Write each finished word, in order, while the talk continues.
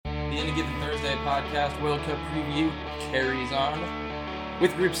The Any Given Thursday podcast World Cup preview carries on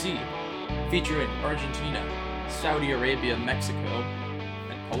with Group C, featuring Argentina, Saudi Arabia, Mexico,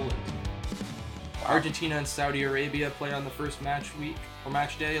 and Poland. Argentina and Saudi Arabia play on the first match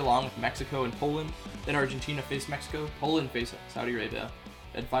day, along with Mexico and Poland. Then Argentina face Mexico, Poland face Saudi Arabia,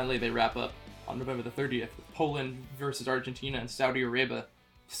 and finally they wrap up on November the 30th with Poland versus Argentina and Saudi Arabia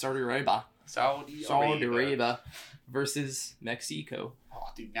versus Mexico. Oh,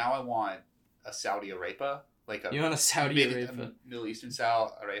 dude, now I want a Saudi Arabia. You want a Saudi Arabia? Middle Eastern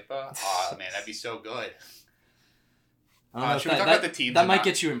Saudi Arabia? Oh, man, that'd be so good. Should we talk about the teams? That might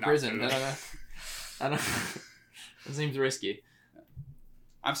get you in prison. I don't know. That seems risky.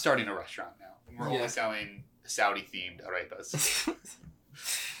 I'm starting a restaurant now. We're only selling Saudi-themed arepas.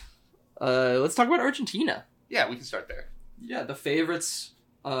 Let's talk about Argentina. Yeah, we can start there. Yeah, the favorites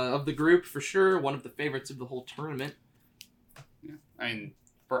of the group, for sure. One of the favorites of the whole tournament. Yeah, I mean,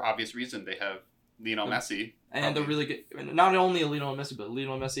 for obvious reason, they have Lionel Messi. And a really good... Not only a Lionel Messi, but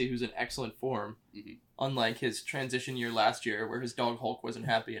Lionel Messi who's in excellent form. Mm-hmm. Unlike his transition year last year, where his dog Hulk wasn't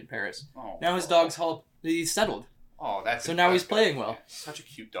happy in Paris. Now his dog's Hulk, he's settled. Oh, that's so now he's playing well. Yeah, such a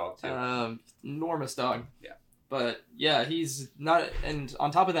cute dog too. Enormous dog. Yeah. But yeah, he's not. And on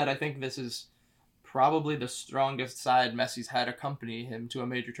top of that, I think this is probably the strongest side Messi's had accompany him to a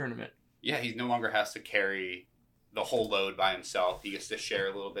major tournament. Yeah, he no longer has to carry the whole load by himself. He gets to share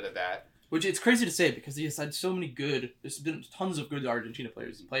a little bit of that. Which it's crazy to say because he has had so many good. There's been tons of good Argentina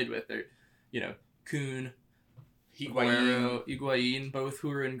players he played with. They're, Kuhn, Higuain, both who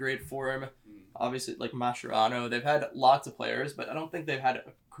are in great form. Obviously, like Mascherano, they've had lots of players, but I don't think they've had a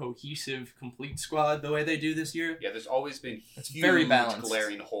cohesive, complete squad the way they do this year. Yeah, there's always been very balanced,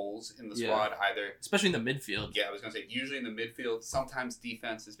 glaring holes in the squad, either... Especially in the midfield. Yeah, I was going to say, usually in the midfield, sometimes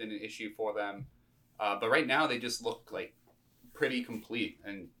defense has been an issue for them. But right now, they just look like pretty complete.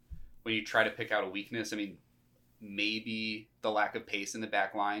 And when you try to pick out a weakness, I mean, maybe the lack of pace in the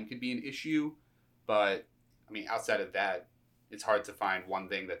back line could be an issue. But, I mean, outside of that, it's hard to find one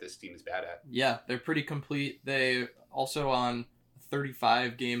thing that this team is bad at. Yeah, they're pretty complete. They also on a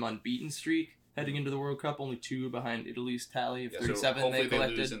 35-game unbeaten streak heading into the World Cup, only 2 behind Italy's tally of 37 so hopefully they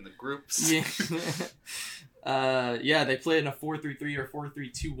collected. They lose in the groups. Yeah. They play in a 4-3-3 or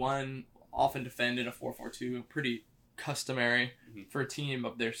 4-3-2-1, often defend in a 4-4-2, pretty customary for a team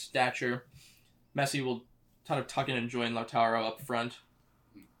of their stature. Messi will kind of tuck in and join Lautaro up front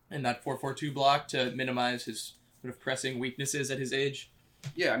in that 4-4-2 block to minimize his sort of pressing weaknesses at his age.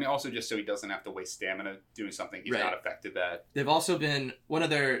 Yeah, I mean, also just so he doesn't have to waste stamina doing something he's not effective at. They've also been one of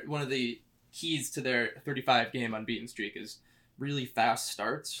the keys to their 35-game unbeaten streak is really fast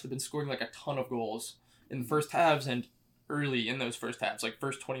starts. They've been scoring like a ton of goals in the first halves and early in those first halves, like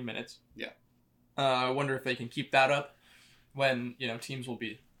first 20 minutes. Yeah. I wonder if they can keep that up when teams will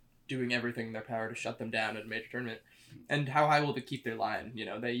be doing everything in their power to shut them down at a major tournament. And how high will they keep their line?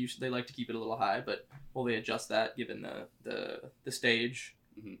 They like to keep it a little high, but will they adjust that given the stage?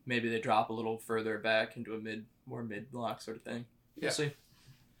 Mm-hmm. Maybe they drop a little further back into a more mid block sort of thing. We'll see.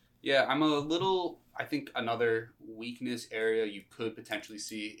 Yeah, I think another weakness area you could potentially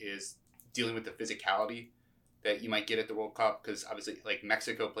see is dealing with the physicality that you might get at the World Cup, because obviously like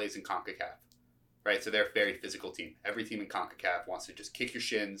Mexico plays in CONCACAF, right? So they're a very physical team. Every team in CONCACAF wants to just kick your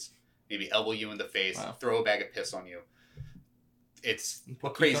shins, maybe elbow you in the face, throw a bag of piss on you. It's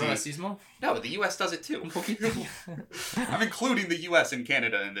crazy. Racismo? No, the U.S. does it too. I'm including the U.S. and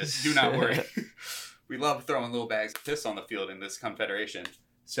Canada in this. Do not worry. We love throwing little bags of piss on the field in this confederation.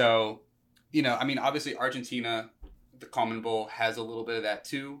 So, obviously Argentina, the Common Bowl, has a little bit of that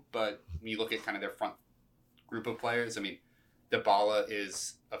too. But when you look at kind of their front group of players, I mean, Dybala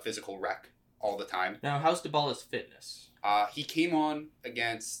is a physical wreck all the time. Now, how's Dybala's fitness? He came on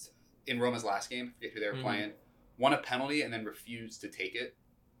in Roma's last game, I forget who they were playing, won a penalty and then refused to take it.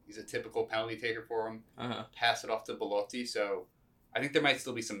 He's a typical penalty taker for him. Pass it off to Belotti. So I think there might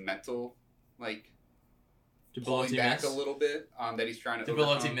still be some mental, pulling back a little bit that he's trying to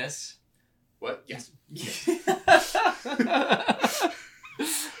overcome. Did Belotti miss? What? Yes.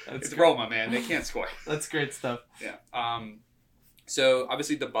 It's great. Roma, man. They can't score. That's great stuff. Yeah. So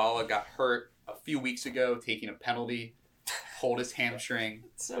obviously Dybala got hurt a few weeks ago taking a penalty. Pulled his hamstring.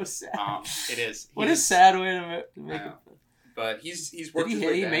 It's so sad. It is. What a sad way to make it. But he's worked his way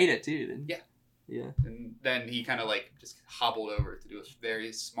back. He made it too, then. Yeah. And then he kind of just hobbled over to do a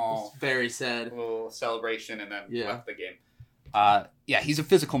very small, very sad little celebration, and then left the game. He's a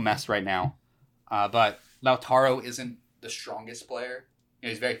physical mess right now. But Lautaro isn't the strongest player.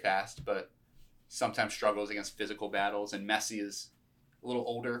 He's very fast, but sometimes struggles against physical battles. And Messi is a little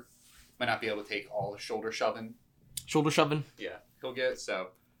older, might not be able to take all the shoulder shoving. Shoulder shoving. Yeah, he'll get.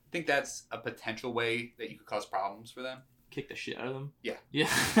 So think that's a potential way that you could cause problems for them. Kick the shit out of them. Yeah. Yeah.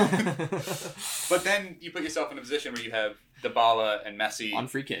 But then you put yourself in a position where you have Dybala and Messi on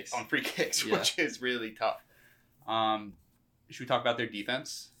free kicks, yeah. Which is really tough. Should we talk about their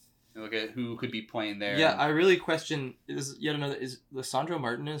defense? And look at who could be playing there. Yeah, I really question, is Lisandro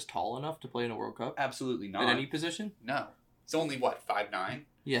Martinez tall enough to play in a World Cup? Absolutely not. At any position? No. It's only, 5'9"?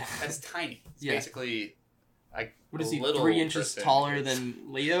 Yeah. That's tiny. It's basically like what is he, 3 inches taller than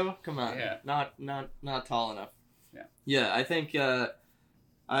Leo? Come on. Yeah. Not tall enough. Yeah. Yeah, I think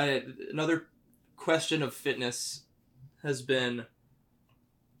another question of fitness has been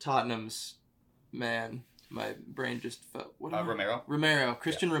Tottenham's man. My brain just fell. Romero.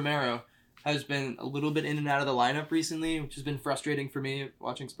 Christian Romero has been a little bit in and out of the lineup recently, which has been frustrating for me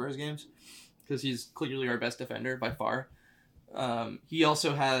watching Spurs games because he's clearly our best defender by far. He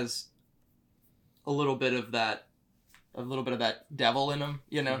also has a little bit of that devil in him,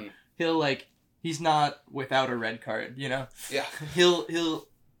 you know. Mm-hmm. He's not without a red card, you know. Yeah.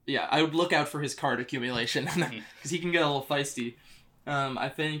 Yeah, I would look out for his card accumulation because he can get a little feisty. I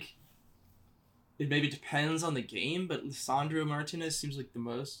think it maybe depends on the game, but Lisandro Martinez seems like the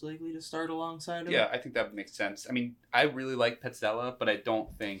most likely to start alongside him. Yeah, I think that would make sense. I mean, I really like Petzela, but I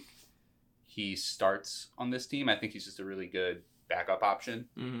don't think he starts on this team. I think he's just a really good backup option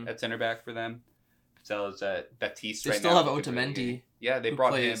at center back for them. Petzela's at Betis right now. They still have Otamendi. Yeah, they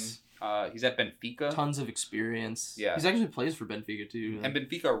brought him. He's at Benfica. Tons of experience. Yeah. He actually plays for Benfica too. And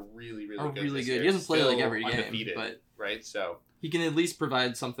Benfica are really, really good. Really good. He doesn't play like every game, but right? So he can at least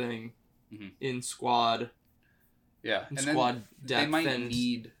provide something in squad. Yeah. And squad depth. They might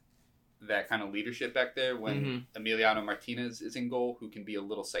need that kind of leadership back there when Emiliano Martinez is in goal, who can be a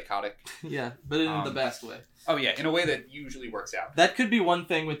little psychotic. Yeah, but in the best way. Oh yeah, in a way that usually works out. That could be one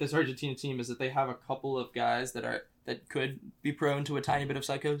thing with this Argentina team is that they have a couple of guys that could be prone to a tiny bit of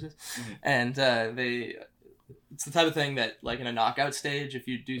psychosis, and it's the type of thing that, like in a knockout stage, if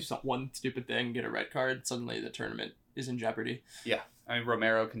you do one stupid thing, get a red card, suddenly the tournament is in jeopardy. Yeah, I mean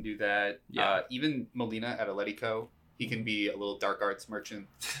Romero can do that. Yeah. Even Molina at Atletico, he can be a little dark arts merchant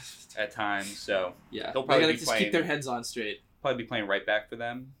at times. So yeah, they'll probably just keep their heads on straight. Probably be playing right back for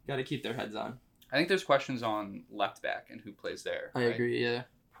them. Got to keep their heads on. I think there's questions on left back and who plays there. I agree. Yeah.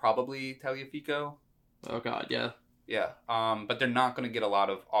 Probably Tagliafico. Oh God, yeah. Yeah. But they're not going to get a lot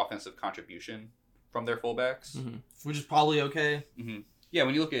of offensive contribution from their fullbacks, which is probably okay. Yeah,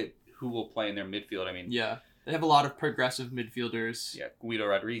 when you look at who will play in their midfield, I mean, yeah, they have a lot of progressive midfielders. Yeah, Guido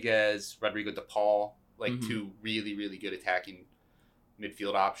Rodriguez, Rodrigo De Paul, two really, really good attacking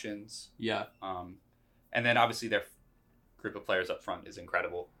midfield options. Yeah. And then obviously their group of players up front is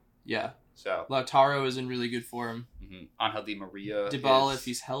incredible. Yeah. So Lautaro is in really good form. Angel Di Maria. Dybala, if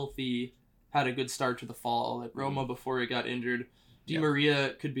he's healthy, had a good start to the fall at Roma before he got injured. Di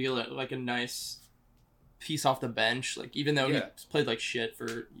Maria could be like a nice piece off the bench, like even though he played like shit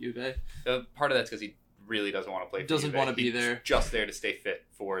for Juve. Part of that's because he really doesn't want to play for Doesn't Juve. want to be He's there. Just there to stay fit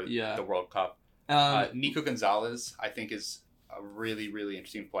for the World Cup. Nico Gonzalez, I think, is a really, really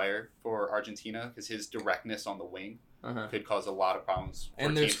interesting player for Argentina because his directness on the wing could cause a lot of problems for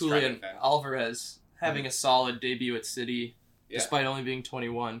and there's teams Julian Alvarez having a solid debut at City despite only being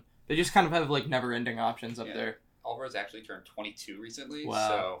 21. They just kind of have like never-ending options up there. Alvarez actually turned 22 recently.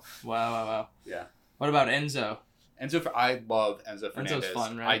 Wow. So Wow. Yeah. What about Enzo? I love Enzo Fernandez. Enzo's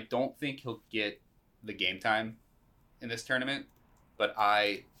fun, right? I don't think he'll get the game time in this tournament, but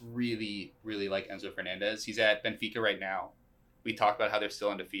I really, really like Enzo Fernandez. He's at Benfica right now. We talked about how they're still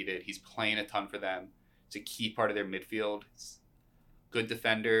undefeated. He's playing a ton for them. It's a key part of their midfield. He's a good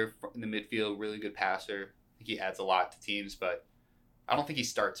defender in the midfield, really good passer. I think he adds a lot to teams, but I don't think he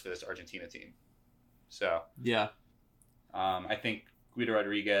starts for this Argentina team. So yeah, I think Guido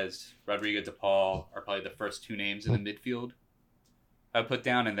Rodriguez, Rodrigo De Paul are probably the first two names in the midfield I put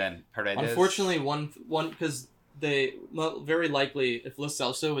down, and then Paredes. Unfortunately, one because they very likely, if Lo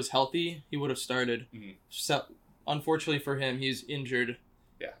Celso was healthy, he would have started. So, unfortunately for him, he's injured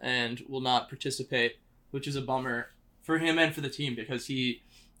and will not participate, which is a bummer for him and for the team because he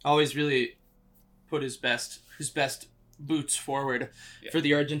always really put his best boots forward for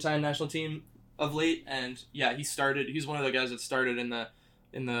the Argentine national team of late. And he started. He's one of the guys that started in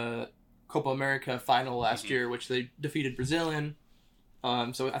the Copa America final last year, which they defeated Brazil in.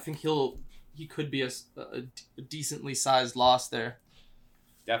 So I think he could be a decently sized loss there.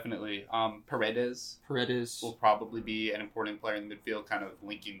 Definitely. Paredes will probably be an important player in the midfield, kind of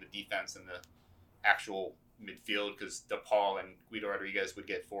linking the defense and the actual midfield because De Paul and Guido Rodriguez would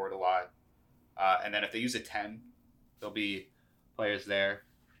get forward a lot. And then if they use a 10, there'll be players there.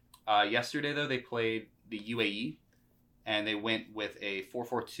 Yesterday, though, they played the UAE and they went with a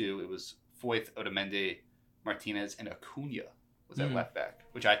 4-4-2. It was Foyth, Otamendi, Martinez, and Acuna was at left back,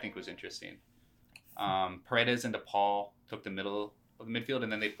 which I think was interesting. Paredes and DePaul took the middle of the midfield,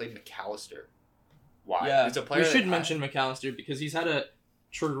 and then they played McAllister. Why? Yeah, it's a player we should mention McAllister because he's had a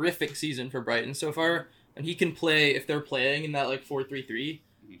terrific season for Brighton so far, and he can play, if they're playing in that like 4-3-3,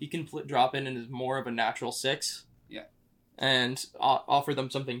 he can drop in as more of a natural 6. Yeah. And offer them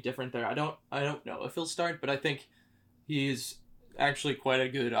something different there. I don't know if he'll start, but I think he's actually quite a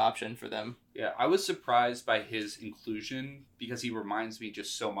good option for them. Yeah, I was surprised by his inclusion because he reminds me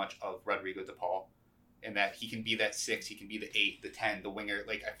just so much of Rodrigo DePaul, in that he can be that 6, he can be the 8, the 10, the winger.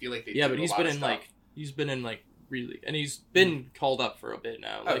 Like, I feel like they but he's been in really, and he's been called up for a bit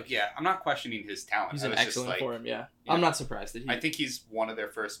now. Like, I'm not questioning his talent. He's an excellent for him. Yeah, I'm not surprised that I think he's one of their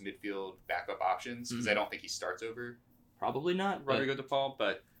first midfield backup options because I don't think he starts over probably not Rodrigo DePaul,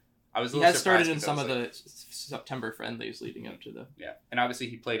 but I was. He has started in some of the September friendlies leading up to the. Yeah, and obviously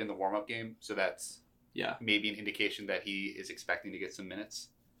he played in the warm-up game, so that's maybe an indication that he is expecting to get some minutes.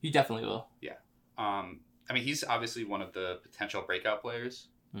 He definitely will. Yeah, I mean he's obviously one of the potential breakout players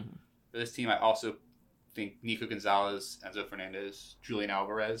for this team. I also think Nico Gonzalez, Enzo Fernandez, Julian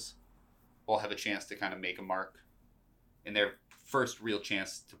Alvarez all have a chance to kind of make a mark in their first real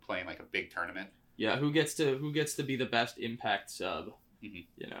chance to play in like a big tournament. Yeah, who gets to be the best impact sub? You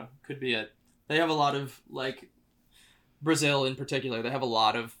know, could be they have a lot of, like, Brazil in particular, they have a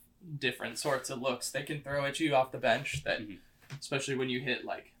lot of different sorts of looks they can throw at you off the bench that, especially when you hit,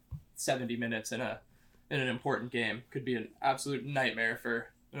 like, 70 minutes in an important game, could be an absolute nightmare for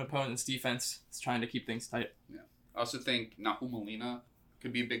an opponent's defense. It's trying to keep things tight. Yeah. I also think Nahu Molina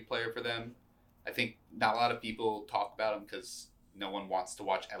could be a big player for them. I think not a lot of people talk about him because no one wants to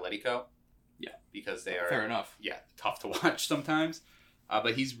watch Atletico. Yeah. Because they are... Fair enough. Yeah, tough to watch sometimes.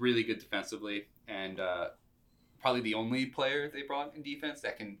 But he's really good defensively, and probably the only player they brought in defense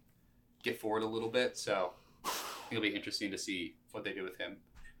that can get forward a little bit. So it'll be interesting to see what they do with him.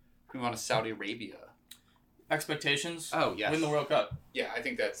 Move on to Saudi Arabia. Expectations? Oh, yes. Win the World Cup. Yeah, I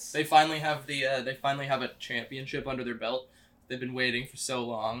think that's... They finally have a championship under their belt. They've been waiting for so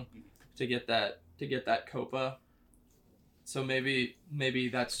long to get that Copa. So maybe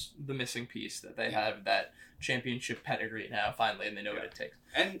that's the missing piece, that they have that championship pedigree now finally, and they know what it takes.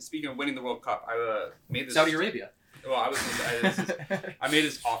 And speaking of winning the World Cup, I made this... Saudi Arabia. Well, I made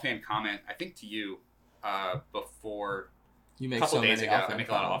this offhand comment, I think to you, before... You make a couple so days many ago. offhand I make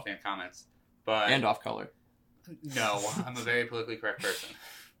a lot of offhand comments. But and off color. No, I'm a very politically correct person.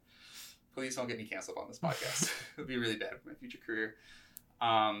 Please don't get me canceled on this podcast. It would be really bad for my future career.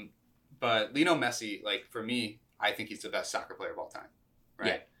 But Lionel Messi, like, for me, I think he's the best soccer player of all time. Right?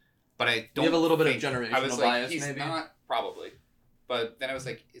 Yeah. But I don't. You have a little bit of generational I was like, bias, he's maybe? not, probably. But then I was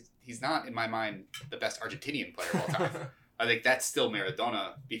like, he's not, in my mind, the best Argentinian player of all time. I think that's still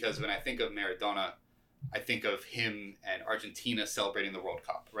Maradona, because when I think of Maradona, I think of him and Argentina celebrating the World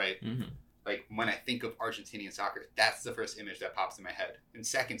Cup, right? Mm-hmm. Like, when I think of Argentinian soccer, that's the first image that pops in my head. And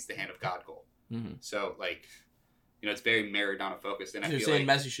second's the Hand of God goal. Mm-hmm. So, like, you know, it's very Maradona focused. And so you're saying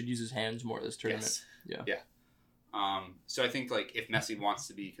Messi should use his hands more this tournament? Yes. Yeah. So I think, like, if Messi wants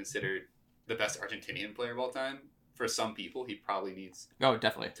to be considered the best Argentinian player of all time, for some people, he probably needs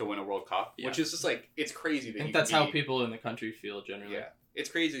definitely to win a World Cup, which is just, like, it's crazy that I think that's how people in the country feel generally. Yeah. It's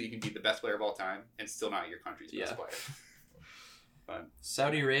crazy that you can be the best player of all time and still not your country's best player. But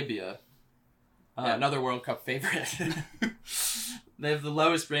Saudi Arabia, another World Cup favorite. They have the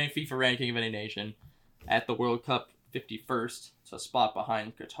lowest FIFA ranking of any nation at the World Cup, 51st. It's a spot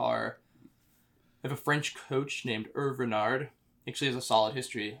behind Qatar. They have a French coach named Hervé Renard. Actually has a solid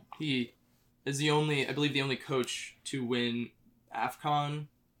history. He is the only coach to win AFCON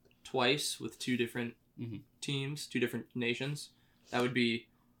twice with two different teams, two different nations. That would be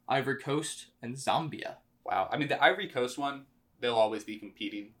Ivory Coast and Zambia. Wow. I mean, the Ivory Coast one, they'll always be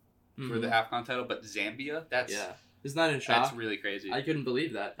competing for the AFCON title, but Zambia, isn't that in shock? That's really crazy. I couldn't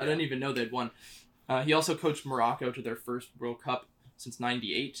believe that. Yeah. I didn't even know they'd won. He also coached Morocco to their first World Cup since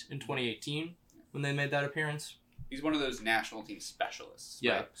 '98 in 2018 when they made that appearance. He's one of those national team specialists.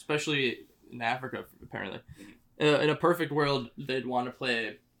 Yeah, right? Especially in Africa, apparently. Mm-hmm. In a perfect world, they'd want to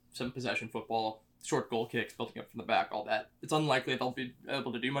play some possession football, short goal kicks, building up from the back, all that. It's unlikely they'll be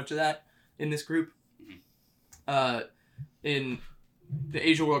able to do much of that in this group. Mm-hmm. In the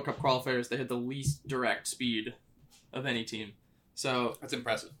Asia World Cup qualifiers, they had the least direct speed of any team. So that's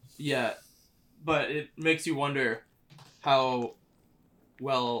impressive. Yeah, but it makes you wonder how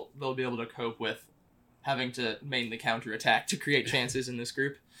well they'll be able to cope with having to mainly counterattack to create chances in this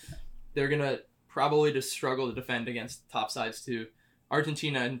group. They're going to probably just struggle to defend against top sides too.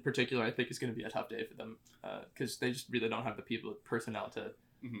 Argentina in particular, I think, is going to be a tough day for them because they just really don't have the personnel to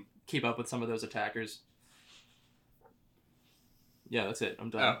keep up with some of those attackers. Yeah, that's it. I'm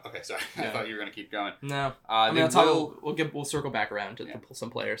done. Oh, okay, sorry. Yeah. I thought you were going to keep going. No. I mean, that's how we'll circle back around to some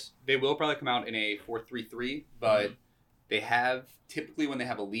players. They will probably come out in a 4-3-3, but they have, typically when they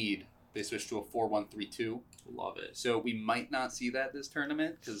have a lead, they switch to a 4-1-3-2. Love it. So we might not see that this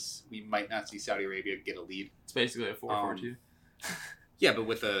tournament because we might not see Saudi Arabia get a lead. It's basically a 4-4-2. Yeah, but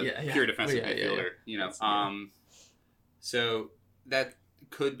with a pure defensive midfielder, you know. So that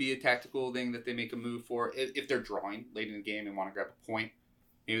could be a tactical thing that they make a move for. If they're drawing late in the game and want to grab a point,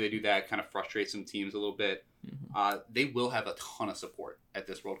 maybe they do that, kind of frustrate some teams a little bit. They will have a ton of support at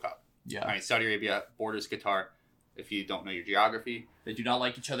this World Cup. Yeah. I mean, Saudi Arabia borders Qatar. If you don't know your geography. They do not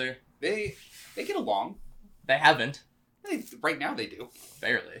like each other. They get along. They haven't. Right now they do.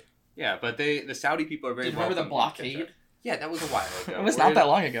 Barely. Yeah, but the Saudi people are very welcome. Remember the blockade? Yeah, that was a while ago. It was not that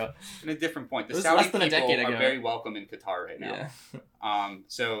long ago. In a different point. The was Saudi less than a people decade are ago. very welcome in Qatar right now. Yeah.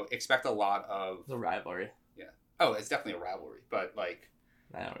 So expect a lot of... It's a rivalry. Yeah. Oh, it's definitely a rivalry, but like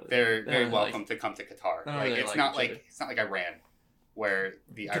they're very welcome to come to Qatar. Like really it's not like Iran, where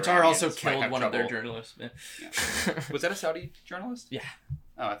the Qatar Iranians also might killed have one of their trouble. journalists. Yeah. Was that a Saudi journalist? Yeah.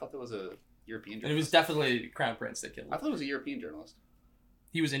 Oh, I thought that was a European journalist. And it was definitely Crown Prince that killed him. I thought it was a European journalist.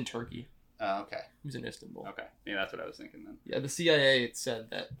 He was in Turkey. Okay. He was in Istanbul. Okay. Yeah, that's what I was thinking then. Yeah, the CIA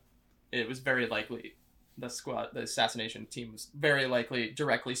said that it was very likely the assassination team was very likely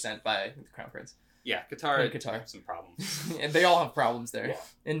directly sent by the Crown Prince. Yeah, Qatar have some problems. And they all have problems there. Yeah.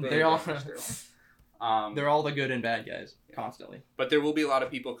 And They're all the good and bad guys constantly. But there will be a lot of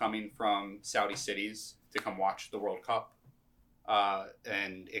people coming from Saudi cities to come watch the World Cup.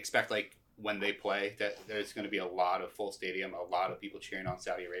 And expect like when they play that there's going to be a lot of full stadium, a lot of people cheering on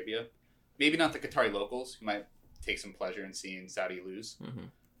Saudi Arabia. Maybe not the Qatari locals who might take some pleasure in seeing Saudi lose,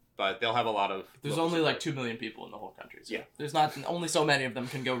 but they'll have a lot of... There's only like 2 million people in the whole country. So there's not only so many of them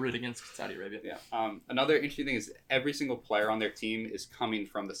can go root against Saudi Arabia. Yeah. Another interesting thing is every single player on their team is coming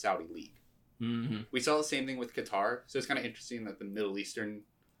from the Saudi league. We saw the same thing with Qatar, so it's kind of interesting that the Middle Eastern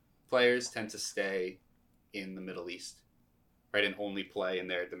players tend to stay in the Middle East, right, and only play in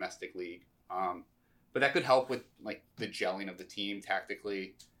their domestic league. But that could help with like the gelling of the team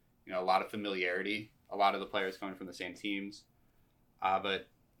tactically. You know, a lot of familiarity. A lot of the players coming from the same teams. But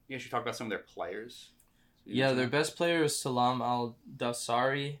you should talk about some of their players. Yeah, their best player is Salam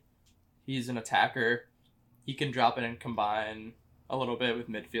Al-Dawsari. He's an attacker. He can drop in and combine a little bit with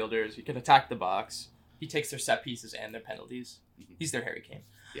midfielders. He can attack the box. He takes their set pieces and their penalties. He's their Harry Kane.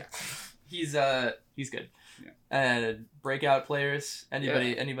 Yeah. He's good. Yeah. And breakout players.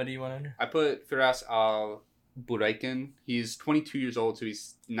 Anybody you want to enter? I put Firas Al-Buraikin. He's 22 years old, so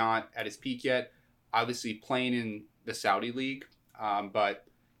he's not at his peak yet. Obviously playing in the Saudi league, but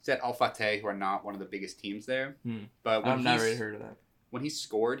he's at Al Fateh, who are not one of the biggest teams there. But I've never heard of that. When he's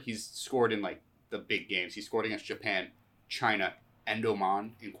scored in like the big games. He scored against Japan, China, and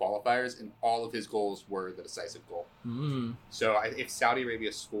Oman in qualifiers, and all of his goals were the decisive goal. So if Saudi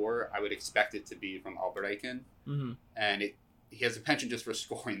Arabia score, I would expect it to be from Al-Buraikin. And he has a penchant just for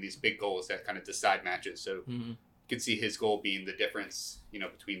scoring these big goals that kind of decide matches. So you could see his goal being the difference,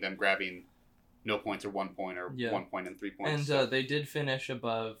 between them grabbing no points or 1 point or 1 point and 3 points. And they did finish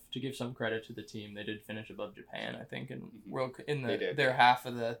above, to give some credit to the team, they did finish above Japan, I think, in their half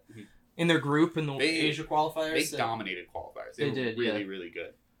of the... In their group in the Asia qualifiers. They dominated qualifiers. They were really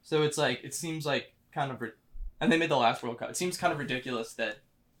good. So it's like, it seems like kind of... And they made the last World Cup. It seems kind of ridiculous that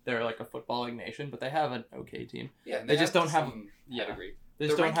they're like a footballing nation, but they have an okay team. Yeah, and they just don't have... pedigree. They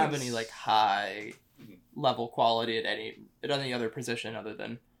just don't have any like high level quality at any other position other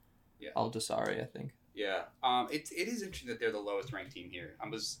than Al-Dawsari, I think. Yeah. It is interesting that they're the lowest ranked team here. I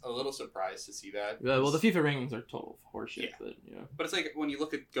was a little surprised to see that. Yeah, well, the FIFA rankings are total horseshit. Yeah. But it's like when you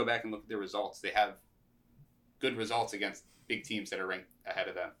go back and look at their results, they have good results against big teams that are ranked ahead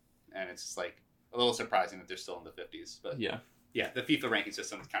of them. And it's just like a little surprising that they're still in the 50s. But yeah, the FIFA ranking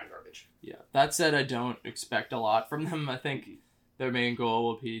system is kind of garbage. Yeah. That said, I don't expect a lot from them. I think their main goal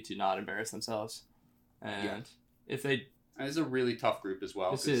will be to not embarrass themselves. And if they... And it's a really tough group as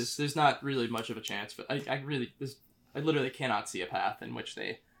well. There's not really much of a chance, but I literally cannot see a path in which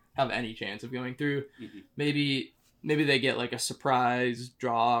they have any chance of going through. Maybe they get like a surprise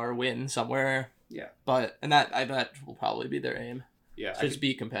draw or win somewhere. Yeah. But that will probably be their aim. Yeah. So just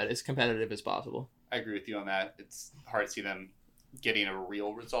be as competitive as possible. I agree with you on that. It's hard to see them getting a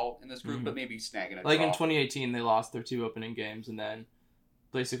real result in this group, but maybe snagging a draw. Like in 2018, they lost their 2 opening games and then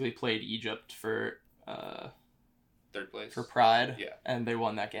basically played Egypt for third place for Pride. Yeah. And they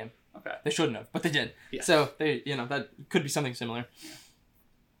won that game. Okay. They shouldn't have, but they did. Yeah. So they, that could be something similar. Yeah.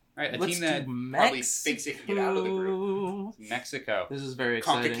 All right, Let's team that probably thinks they can get out of the group. Mexico. This is very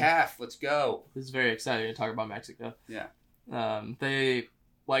exciting. CONCACAF, let's go. This is very exciting to talk about Mexico. Yeah. They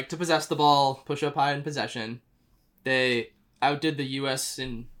like to possess the ball, push up high in possession. They outdid the USA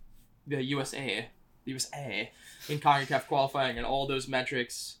in CONCACAF qualifying and all those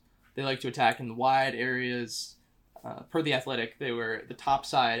metrics. They like to attack in the wide areas. Per The Athletic, they were the top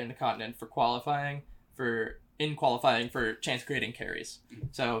side in the continent for qualifying for chance creating carries.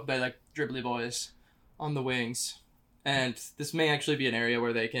 So they like dribbly boys on the wings. And this may actually be an area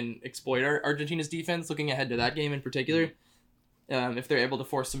where they can exploit Argentina's defense, looking ahead to that game in particular. If they're able to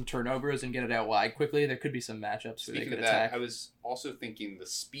force some turnovers and get it out wide quickly, there could be some matchups where they could attack. I was also thinking the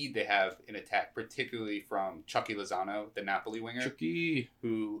speed they have in attack, particularly from Chucky Lozano, the Napoli winger. Chucky.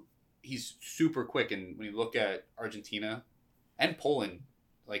 Who he's super quick, and when you look at Argentina and Poland,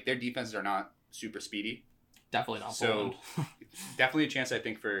 like their defenses are not super speedy. Definitely not Poland. So definitely a chance, I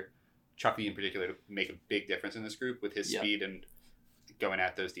think, for Chucky in particular to make a big difference in this group with his speed and going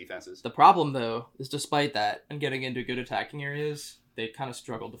at those defenses. The problem, though, is despite that and getting into good attacking areas, they kind of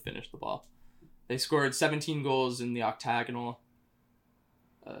struggled to finish the ball. They scored 17 goals in the octagonal.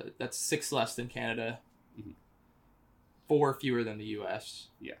 That's 6 less than Canada. 4 fewer than the U.S.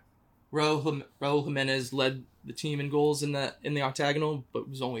 Yeah. Raul Jimenez led the team in goals in the octagonal, but it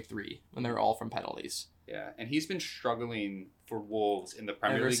was only 3, and they were all from penalties. Yeah, and he's been struggling for Wolves in the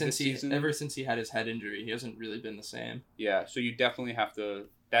Premier League this season. Ever since he had his head injury, he hasn't really been the same. Yeah, so you definitely have to...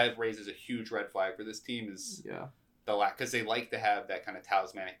 That raises a huge red flag for this team is the lack... Because they like to have that kind of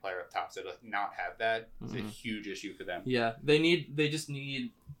talismanic player up top, so to not have that is a huge issue for them. Yeah, they need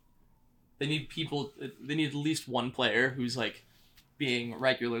people... They need at least one player who's, like, being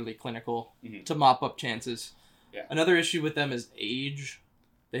regularly clinical to mop up chances. Yeah. Another issue with them is age.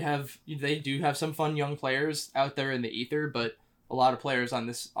 They do have some fun young players out there in the ether, but a lot of players on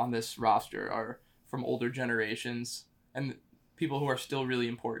this roster are from older generations and people who are still really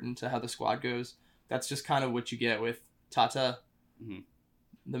important to how the squad goes. That's just kind of what you get with Tata,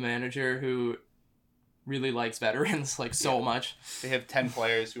 the manager, who really likes veterans so much. They have 10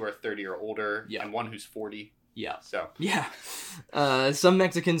 players who are 30 or older and one who's 40. Yeah. So some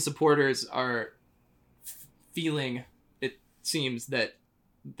Mexican supporters are feeling, it seems, that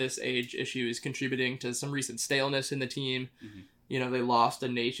this age issue is contributing to some recent staleness in the team. They lost a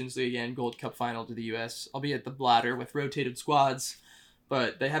Nations League and Gold Cup final to the U.S., albeit the latter with rotated squads,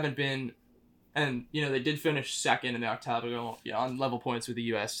 but they haven't been, and they did finish second in the octagonal on level points with the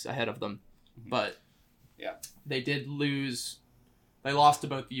U.S. ahead of them, but they did lose. They lost to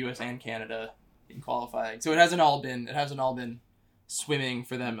both the U.S. and Canada in qualifying, so it hasn't all been swimming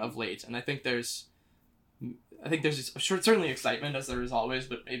for them of late, and I think there's certainly excitement, as there is always,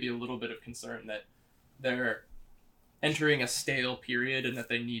 but maybe a little bit of concern that they're entering a stale period and that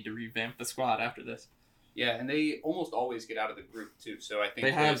they need to revamp the squad after this. Yeah, and they almost always get out of the group too. So I think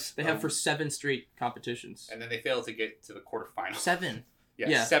they have for 7 straight competitions, and then they fail to get to the quarterfinals. 7.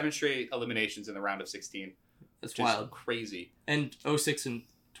 Yeah, 7 straight eliminations in the round of 16. That's wild, crazy. And 2006 and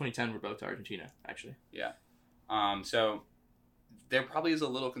 2010 were both to Argentina, actually. Yeah, so there probably is a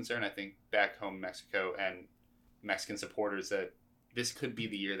little concern, I think, back home in Mexico and Mexican supporters that this could be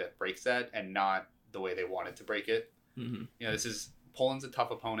the year that breaks that, and not the way they wanted to break it. Poland's a tough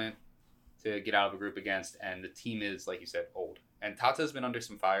opponent to get out of a group against, and the team is, like you said, old. And Tata's been under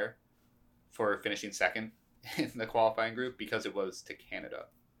some fire for finishing second in the qualifying group because it was to Canada.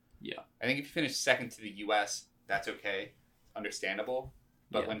 Yeah. I think if you finish second to the U.S., that's okay. Understandable.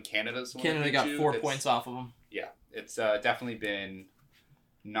 But when Canada got 4 points off of them. Yeah. It's definitely been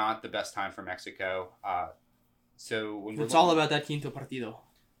not the best time for Mexico. So when it's all about that quinto partido.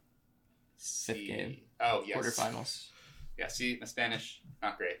 5th game. Oh, yes. Quarterfinals. Yeah, see, the Spanish,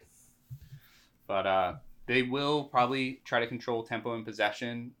 not great. But they will probably try to control tempo and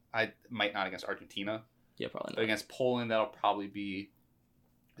possession. I might not against Argentina. Yeah, probably not. But against Poland, that'll probably be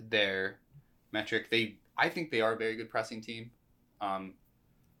their metric. I think they are a very good pressing team.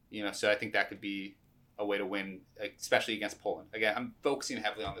 So I think that could be a way to win, especially against Poland. Again, I'm focusing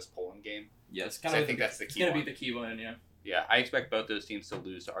heavily on this Poland game. Yeah, it's I think that's the key. It's going to be the key one, yeah. Yeah, I expect both those teams to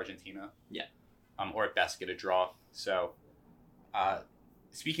lose to Argentina. Yeah. Or at best get a draw. So,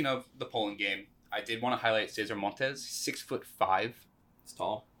 speaking of the Poland game, I did want to highlight Cesar Montes, 6'5". It's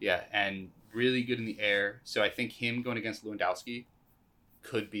tall. Yeah, and really good in the air. So I think him going against Lewandowski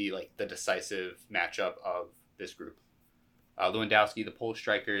could be like the decisive matchup of this group. Lewandowski, the Polish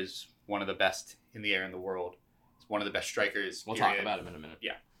striker, is one of the best in the air in the world. He's one of the best strikers. We'll talk about him in a minute.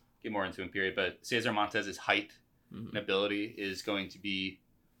 Yeah, get more into him, period. But Cesar Montes' height and ability is going to be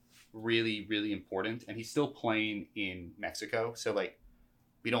really, really important. And he's still playing in Mexico. So, like,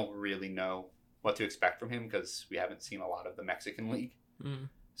 we don't really know what to expect from him because we haven't seen a lot of the Mexican league.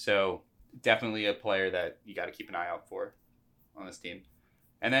 So, definitely a player that you got to keep an eye out for on this team.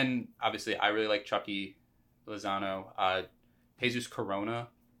 And then, obviously, I really like Chucky Lozano. Jesus Corona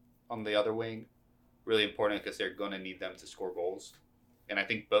on the other wing. Really important because they're going to need them to score goals. And I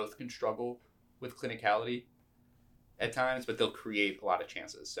think both can struggle with clinicality at times, but they'll create a lot of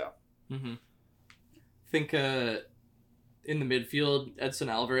chances. So, I think in the midfield, Edson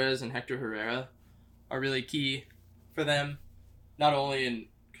Alvarez and Hector Herrera are really key for them, not only in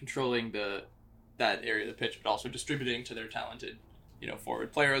controlling that area of the pitch, but also distributing to their talented,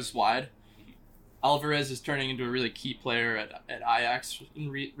 forward players wide. Alvarez is turning into a really key player at Ajax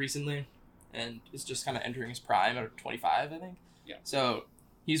recently, and is just kind of entering his prime at 25, I think. Yeah. So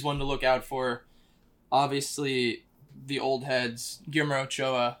he's one to look out for. Obviously, the old heads, Guillermo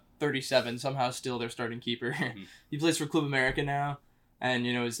Ochoa, 37, somehow still their starting keeper. He plays for Club America now, and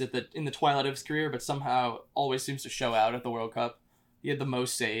is in the twilight of his career, but somehow always seems to show out at the World Cup. He had the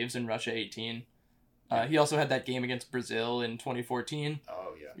most saves in Russia 18. He also had that game against Brazil in 2014.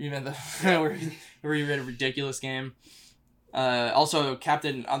 Oh yeah. Even where he had a ridiculous game. Also,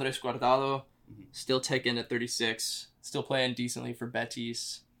 Captain Andres Guardado, still taken at 36, still playing decently for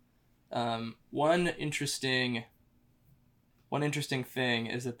Betis. One interesting thing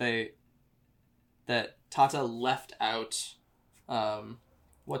is that Tata left out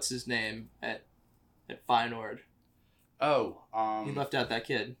what's his name at Feyenoord. Oh, He left out that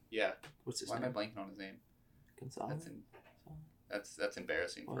kid. Yeah. What's his Why name? am I blanking on his name? Gonzalez. That's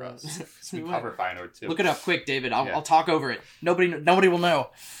embarrassing for Well, us. We cover Feyenoord too. Look it up quick, David. I'll talk over it. Nobody will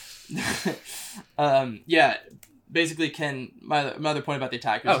know. Basically, my other point about the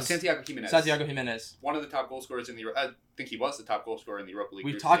attack is Santiago Jimenez. Santiago Jimenez. One of the top goal scorers in the. I think he was the top goal scorer in the Europa League.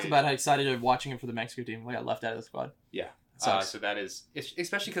 We've talked about how excited of watching him for the Mexico team. We got left out of the squad. Yeah. So that is,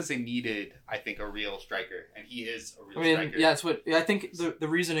 especially because they needed, I think, a real striker, and he is a real striker. Yeah, it's what I think. The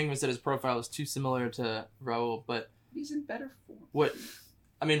reasoning was that his profile was too similar to Raul, but he's in better form.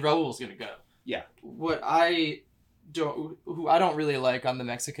 Raul's gonna go. Yeah. Who I don't really like on the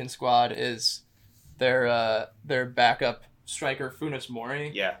Mexican squad is their backup striker Funes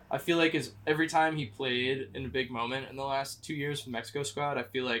Mori. Yeah. I feel like every time he played in a big moment in the last 2 years for the Mexico squad, I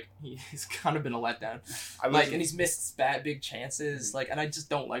feel like he's kind of been a letdown. And he's missed big chances. And I just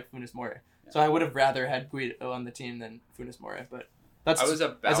don't like Funes Mori. Yeah. So I would have rather had Guido on the team than Funes Mori, but that's as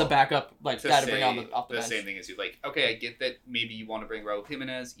a backup guy to bring off the bench. The same thing as you. Okay, I get that maybe you want to bring Raul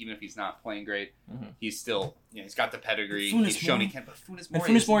Jimenez, even if he's not playing great. He's still, he's got the pedigree. He's shown he can. But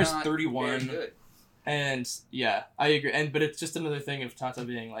Funes Mori is 31. Very good. And yeah, I agree. But it's just another thing of Tata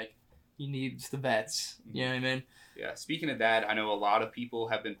being he needs the vets. You know what I mean? Yeah. Speaking of that, I know a lot of people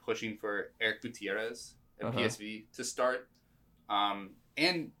have been pushing for Eric Gutierrez at PSV to start.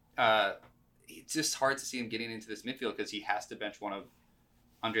 It's just hard to see him getting into this midfield because he has to bench one of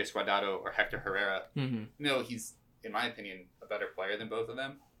Andres Guardado or Hector Herrera. He's, in my opinion, a better player than both of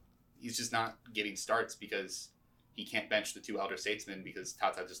them. He's just not getting starts because he can't bench the two elder statesmen because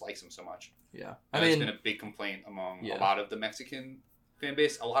Tata just likes him so much. Yeah. It's been a big complaint among a lot of the Mexican fan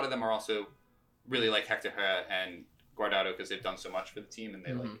base. A lot of them are also really like Hector Herrera and Guardado because they've done so much for the team and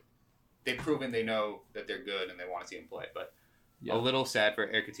they've proven they know that they're good and they want to see him play. But a little sad for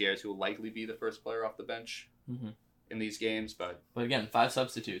Eric Gutierrez, who will likely be the first player off the bench in these games. But again, 5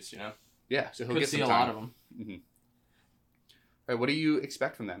 substitutes, Yeah, so he'll Could get see some a time. lot of them. All right, what do you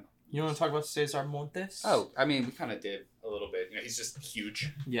expect from them? You want to talk about Cesar Montes? Oh, I mean, we kind of did a little bit. He's just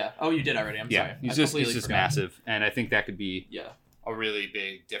huge. Yeah. Oh, you did already. I'm sorry. He's just massive, and I think that could be Yeah. a really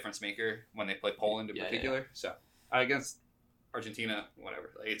big difference maker when they play Poland in particular. Yeah. So against Argentina,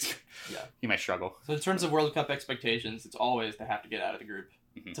 whatever, he might struggle. So in terms of World Cup expectations, it's always they have to get out of the group.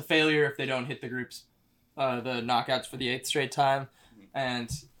 It's a failure if they don't hit the groups, the knockouts for the 8th straight time,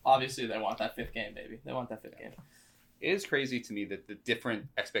 and obviously they want that 5th game, baby. They want that 5th game. It is crazy to me that the different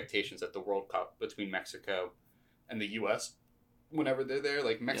expectations at the World Cup between Mexico and the U.S. whenever they're there,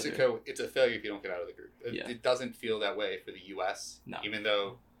 Mexico, it's a failure if you don't get out of the group. It doesn't feel that way for the U.S. No. Even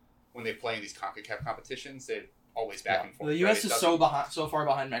though when they play in these CONCACAF competitions, they're always back and forth. The U.S. is so far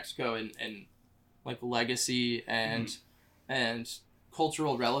behind Mexico in legacy and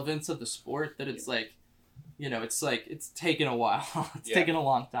cultural relevance of the sport that it's it's taken a while. It's taken a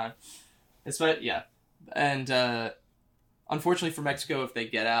long time. And unfortunately for Mexico, if they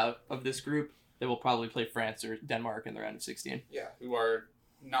get out of this group, they will probably play France or Denmark in the round of 16. Yeah, who are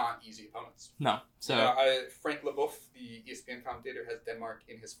not easy opponents. No. So Frank Leboeuf, the ESPN commentator, has Denmark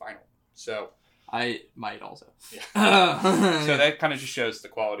in his final. So I might also. Yeah. So that kind of just shows the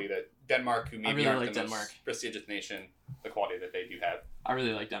quality that Denmark, who maybe really aren't like the Denmark. most prestigious nation, the quality that they do have. I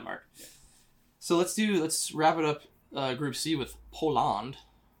really like Denmark. Yeah. So let's wrap it up. Group C with Poland.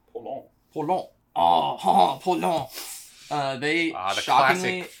 Poland. Oh, Poland. They the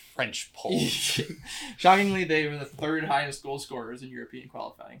shockingly classic French Poles. shockingly they were the third highest goal scorers in European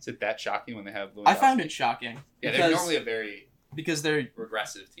qualifying. Is it that shocking when they have Lewandowski? I found it shocking. Yeah, they're normally because they're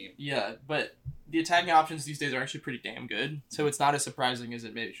regressive team. Yeah, but the attacking options these days are actually pretty damn good. So it's not as surprising as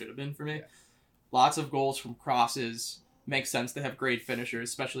it maybe should have been for me. Yeah. Lots of goals from crosses. Makes sense. They have great finishers,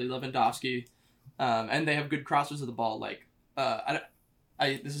 especially Lewandowski. And they have good crossers of the ball. Like,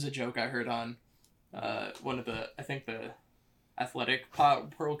 this is a joke I heard on one of the Athletic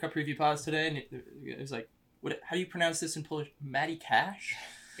World Cup preview pods today. And it was like, how do you pronounce this in Polish? Matty Cash?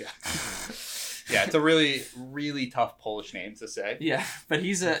 Yeah. Yeah, it's a really, really tough Polish name to say. Yeah, but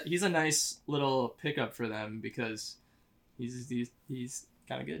he's a nice little pickup for them because he's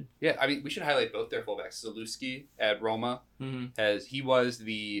kind of good. Yeah, I mean, we should highlight both their fullbacks. Zaluski at Roma, he was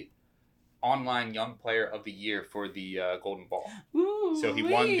the online young player of the year for the Golden Ball. Ooh, so he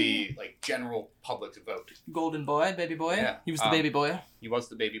won the general public's vote. Golden boy, baby boy. Yeah, he was the baby boy. He was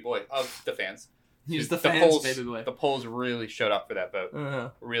the baby boy of the fans. He's the fans' baby boy. The Poles really showed up for that vote. Uh-huh.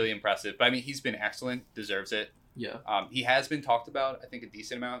 Really impressive. But I mean, he's been excellent. Deserves it. Yeah. He has been talked about, I think, a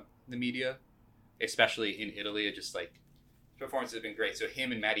decent amount in the media, especially in Italy. Just his performances have been great. So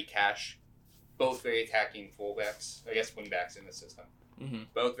him and Matty Cash, both very attacking fullbacks. I guess wingbacks in the system. Mm-hmm.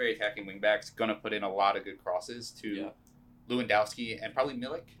 Both very attacking wingbacks. Gonna put in a lot of good crosses to Lewandowski and probably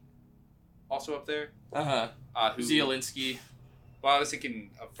Milik, also up there. Zielinski. Well, I was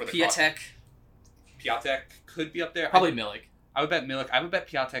thinking for the Piatek. Piatek could be up there. Probably Milik. I would bet Milik. I would bet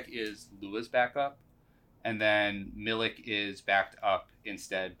Piatek is Lua's backup, and then Milik is backed up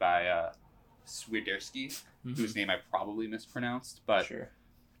instead by Swiderski, whose name I probably mispronounced. But sure.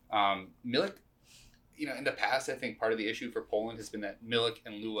 Milik, in the past, I think part of the issue for Poland has been that Milik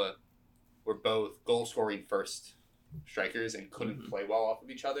and Lua were both goal-scoring first strikers and couldn't play well off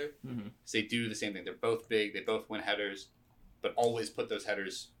of each other. So they do the same thing. They're both big. They both win headers, but always put those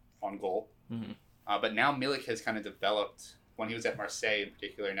headers on goal. But now Milik has kind of developed, when he was at Marseille in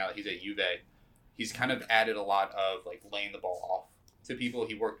particular, now that he's at Juve, he's kind of added a lot of laying the ball off to people.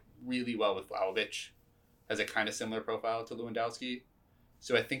 He worked really well with Vlahovic, has a kind of similar profile to Lewandowski.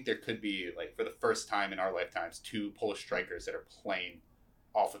 So I think there could be, for the first time in our lifetimes, two Polish strikers that are playing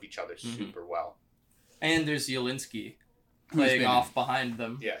off of each other super well. And there's Zielinski playing off behind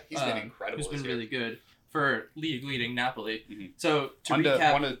them. Yeah, he's been incredible. He's been really good for leading Napoli. So to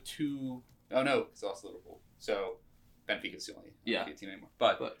recap... One of two... Oh, no, because lost Liverpool. So Benfica's the only Benfica team anymore.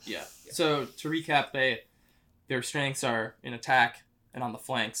 But yeah. So to recap, their strengths are in attack and on the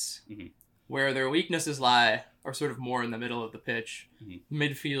flanks. Where their weaknesses lie are sort of more in the middle of the pitch.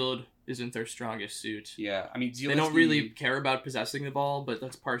 Midfield isn't their strongest suit. Yeah, I mean, they don't really care about possessing the ball, but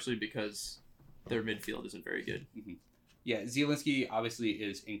that's partially because their midfield isn't very good. Yeah, Zielinski obviously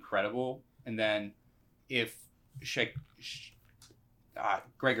is incredible. And then if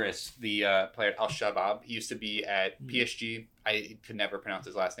Gregoris, the player at Al-Shabaab, he used to be at PSG. I could never pronounce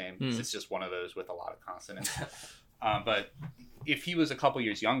his last name. It's just one of those with a lot of consonants. But if he was a couple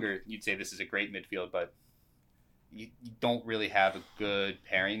years younger, you'd say this is a great midfield, but you don't really have a good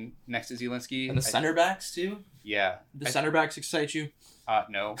pairing next to Zielinski. And the center backs, too? Yeah. The center backs excite you?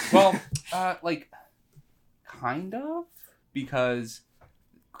 No. Well, kind of, because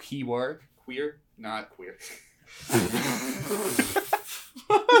queer, not queer.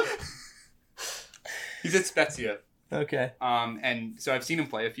 He's at Spezia. Okay. And so I've seen him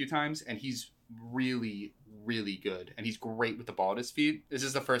play a few times, and he's really, really good. And he's great with the ball at his feet. This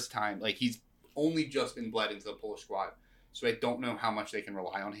is the first time. He's only just been bled into the Polish squad. So I don't know how much they can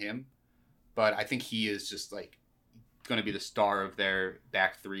rely on him. But I think he is just, going to be the star of their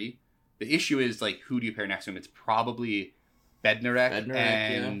back three. The issue is, who do you pair next to him? It's probably Bednarek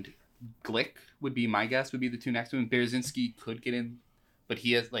and Glick would be my guess, would be the two next to him. Berzinski could get in, but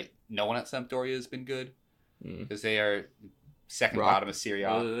he has, no one at Sampdoria has been good because they are second bottom of Serie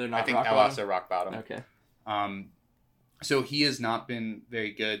A. I think Hellas are rock bottom. Okay. So he has not been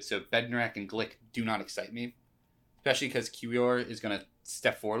very good. So Bednarek and Glick do not excite me, especially because Kiwior is going to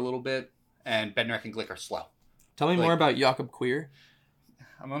step forward a little bit, and Bednarek and Glick are slow. Tell me more about Jakub Queer.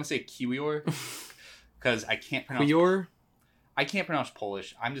 I'm going to say Kiwior because I can't pronounce... Queer? I can't pronounce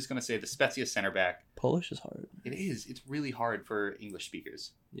Polish. I'm just going to say the Spezia center back. Polish is hard. It is. It's really hard for English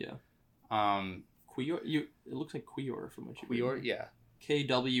speakers. Yeah. Queer? It looks like Queer from what you Queer, yeah.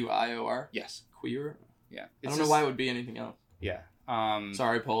 Kwior? Yes. Queer? Yeah. I don't know why it would be anything else. Yeah.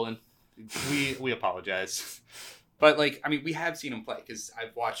 Sorry, Poland. we apologize. But, like, I mean, we have seen him play because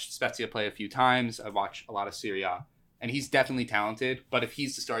I've watched Spezia play a few times. I've watched a lot of Serie A, and he's definitely talented. But if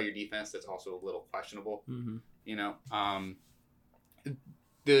he's the star of your defense, that's also a little questionable. Mm-hmm. You know,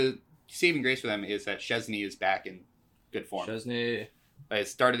 the saving grace for them is that Szczesny is back in good form. Szczesny. At the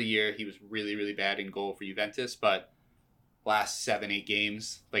start of the year, he was really, really bad in goal for Juventus, but last 7-8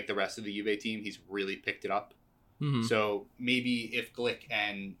 games, like the rest of the Juve team, he's really picked it up. Mm-hmm. So maybe if Glick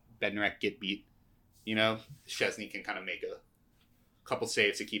and Bednarek get beat, you know, Szczesny can kind of make a couple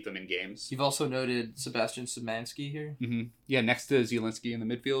saves to keep them in games. You've also noted Sebastian Szymanski here. Mm-hmm. Yeah, next to Zielinski in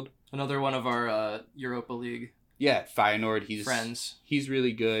the midfield. Another one of our Europa League Feyenoord. He's friends. He's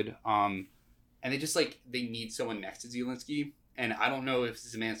really good. And they just, like, they need someone next to Zielinski. And I don't know if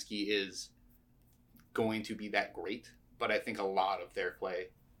Szymanski is going to be that great, but I think a lot of their play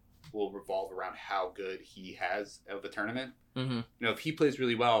will revolve around how good he has of the tournament. Mm-hmm. You know, if he plays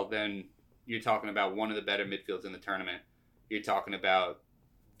really well, then you're talking about one of the better midfields in the tournament. You're talking about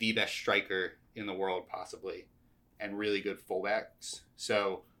the best striker in the world, possibly, and really good fullbacks.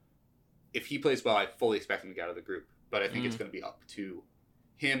 So if he plays well, I fully expect him to get out of the group. But I think it's going to be up to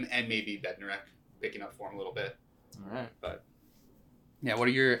him and maybe Bednarek picking up for him a little bit. All right. But yeah, what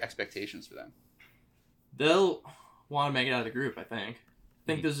are your expectations for them? They'll want to make it out of the group, I think. I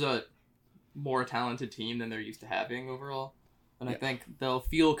think there's a more talented team than they're used to having overall. And I think they'll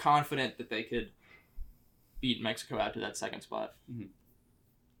feel confident that they could beat Mexico out to that second spot. Mm-hmm.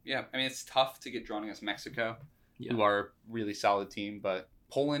 Yeah, I mean, it's tough to get drawn against Mexico, who are a really solid team, but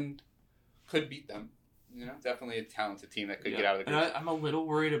Poland could beat them. You know, definitely a talented team that could get out of the group. And I'm a little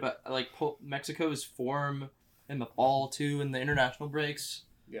worried about, like, Mexico's form in the fall, too, in the international breaks.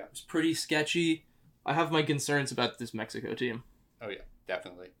 Yeah. It's pretty sketchy. I have my concerns about this Mexico team. Oh, yeah,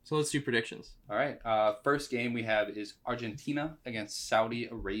 definitely. So let's do predictions. All right. First game we have is Argentina against Saudi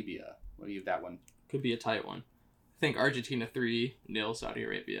Arabia. What do you have that one? Could be a tight one. I think Argentina 3-0 Saudi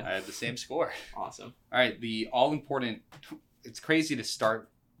Arabia. I have the same score. Awesome. All right. The all-important... It's crazy to start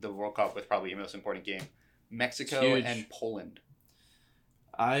the World Cup with probably your most important game. Mexico and Poland.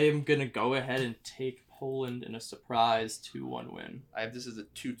 I am going to go ahead and take Poland in a surprise 2-1 win. I have this as a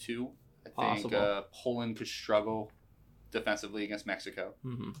 2-2. I think Poland could struggle defensively against Mexico,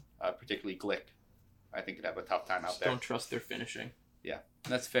 particularly Glick. I think could have a tough time out there. Don't trust their finishing. Yeah,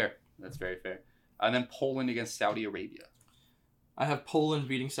 that's fair. That's very fair. And then Poland against Saudi Arabia. I have Poland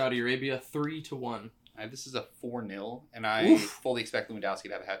beating Saudi Arabia 3-1. I have this as a 4-0, and I fully expect Lewandowski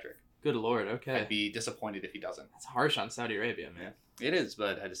to have a hat-trick. Good lord, okay. I'd be disappointed if he doesn't. That's harsh on Saudi Arabia, man. Yeah, it is,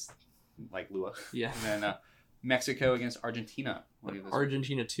 but I just like Lua. Yeah. And then Mexico against Argentina.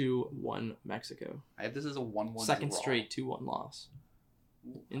 Argentina 2-1 Mexico. I have this as a 1-1 second draw. Straight 2-1 loss.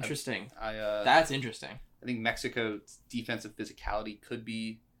 Interesting. That's interesting. I think Mexico's defensive physicality could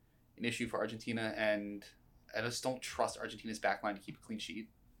be an issue for Argentina, and I just don't trust Argentina's backline to keep a clean sheet.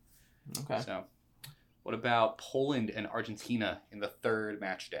 Okay. So, what about Poland and Argentina in the third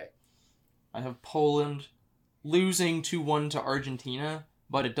match day? I have Poland losing 2-1 to Argentina,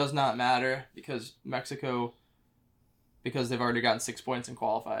 but it does not matter because they've already gotten 6 points and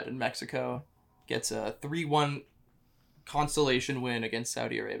qualified, and Mexico gets a 3-1 consolation win against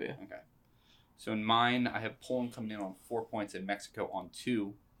Saudi Arabia. Okay. So in mine, I have Poland coming in on 4 points and Mexico on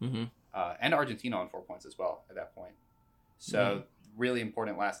 2. Mm-hmm. And Argentina on 4 points as well at that point. So really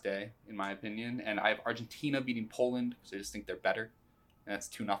important last day, in my opinion. And I have Argentina beating Poland because I just think they're better. And that's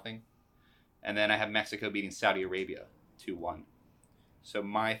 2-0. And then I have Mexico beating Saudi Arabia 2-1. So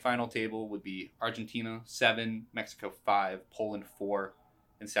my final table would be Argentina 7, Mexico 5, Poland 4,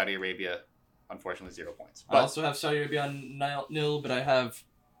 and Saudi Arabia, unfortunately, 0 points. I also have Saudi Arabia on 0, but I have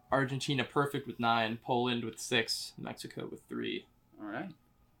Argentina perfect with 9, Poland with 6, Mexico with 3. All right.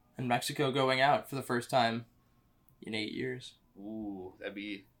 And Mexico going out for the first time in 8 years. Ooh, that'd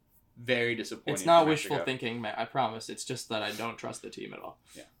be very disappointing. It's not wishful thinking, I promise. It's just that I don't trust the team at all.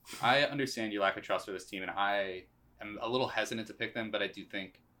 Yeah. I understand your lack of trust for this team, and I am a little hesitant to pick them, but I do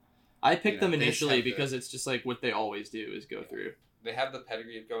think... I picked them initially because it's just like what they always do is go through. They have the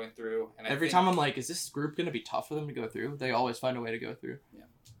pedigree of going through. And every time I'm like, is this group going to be tough for them to go through? They always find a way to go through. Yeah.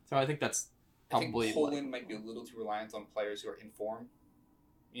 So I think that's probably... I think Poland might be a little too reliant on players who are in form.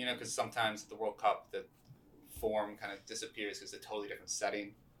 You know, because sometimes at the World Cup, the form kind of disappears because it's a totally different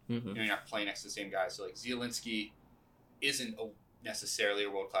setting. Mm-hmm. You know, you're not playing next to the same guys. So, like, Zielinski isn't necessarily a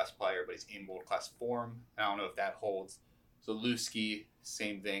world-class player, but he's in world-class form. And I don't know if that holds. So, Lewski,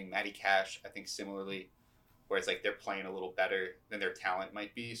 same thing. Matty Cash, I think similarly, where it's like they're playing a little better than their talent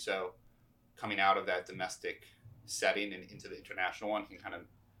might be. So, coming out of that domestic setting and into the international one can kind of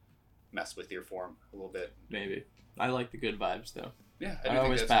mess with your form a little bit. Maybe. I like the good vibes, though. Yeah, I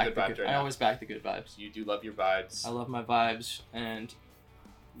do think that's a good vibe right now. I always back the good vibes. You do love your vibes. I love my vibes. And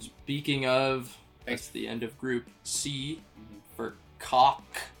speaking of, that's the end of Group C for cock.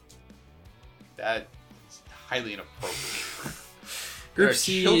 That's highly inappropriate. Group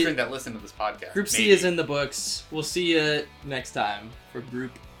C. Children that listen to this podcast. Group C is in the books. We'll see you next time for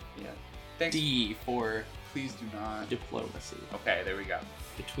Group D for please do not diplomacy. Okay, there we go.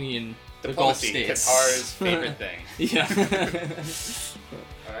 Between the Gulf states. Qatar's favorite thing. Yeah.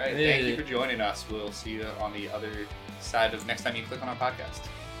 All right. Thank you for joining us. We'll see you on the other side of next time you click on our podcast.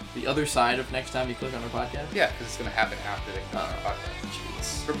 The other side of next time you click on our podcast? Yeah, because it's going to happen after they click on our podcast.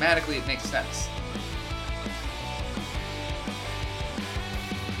 Jeez. Grammatically, it makes sense.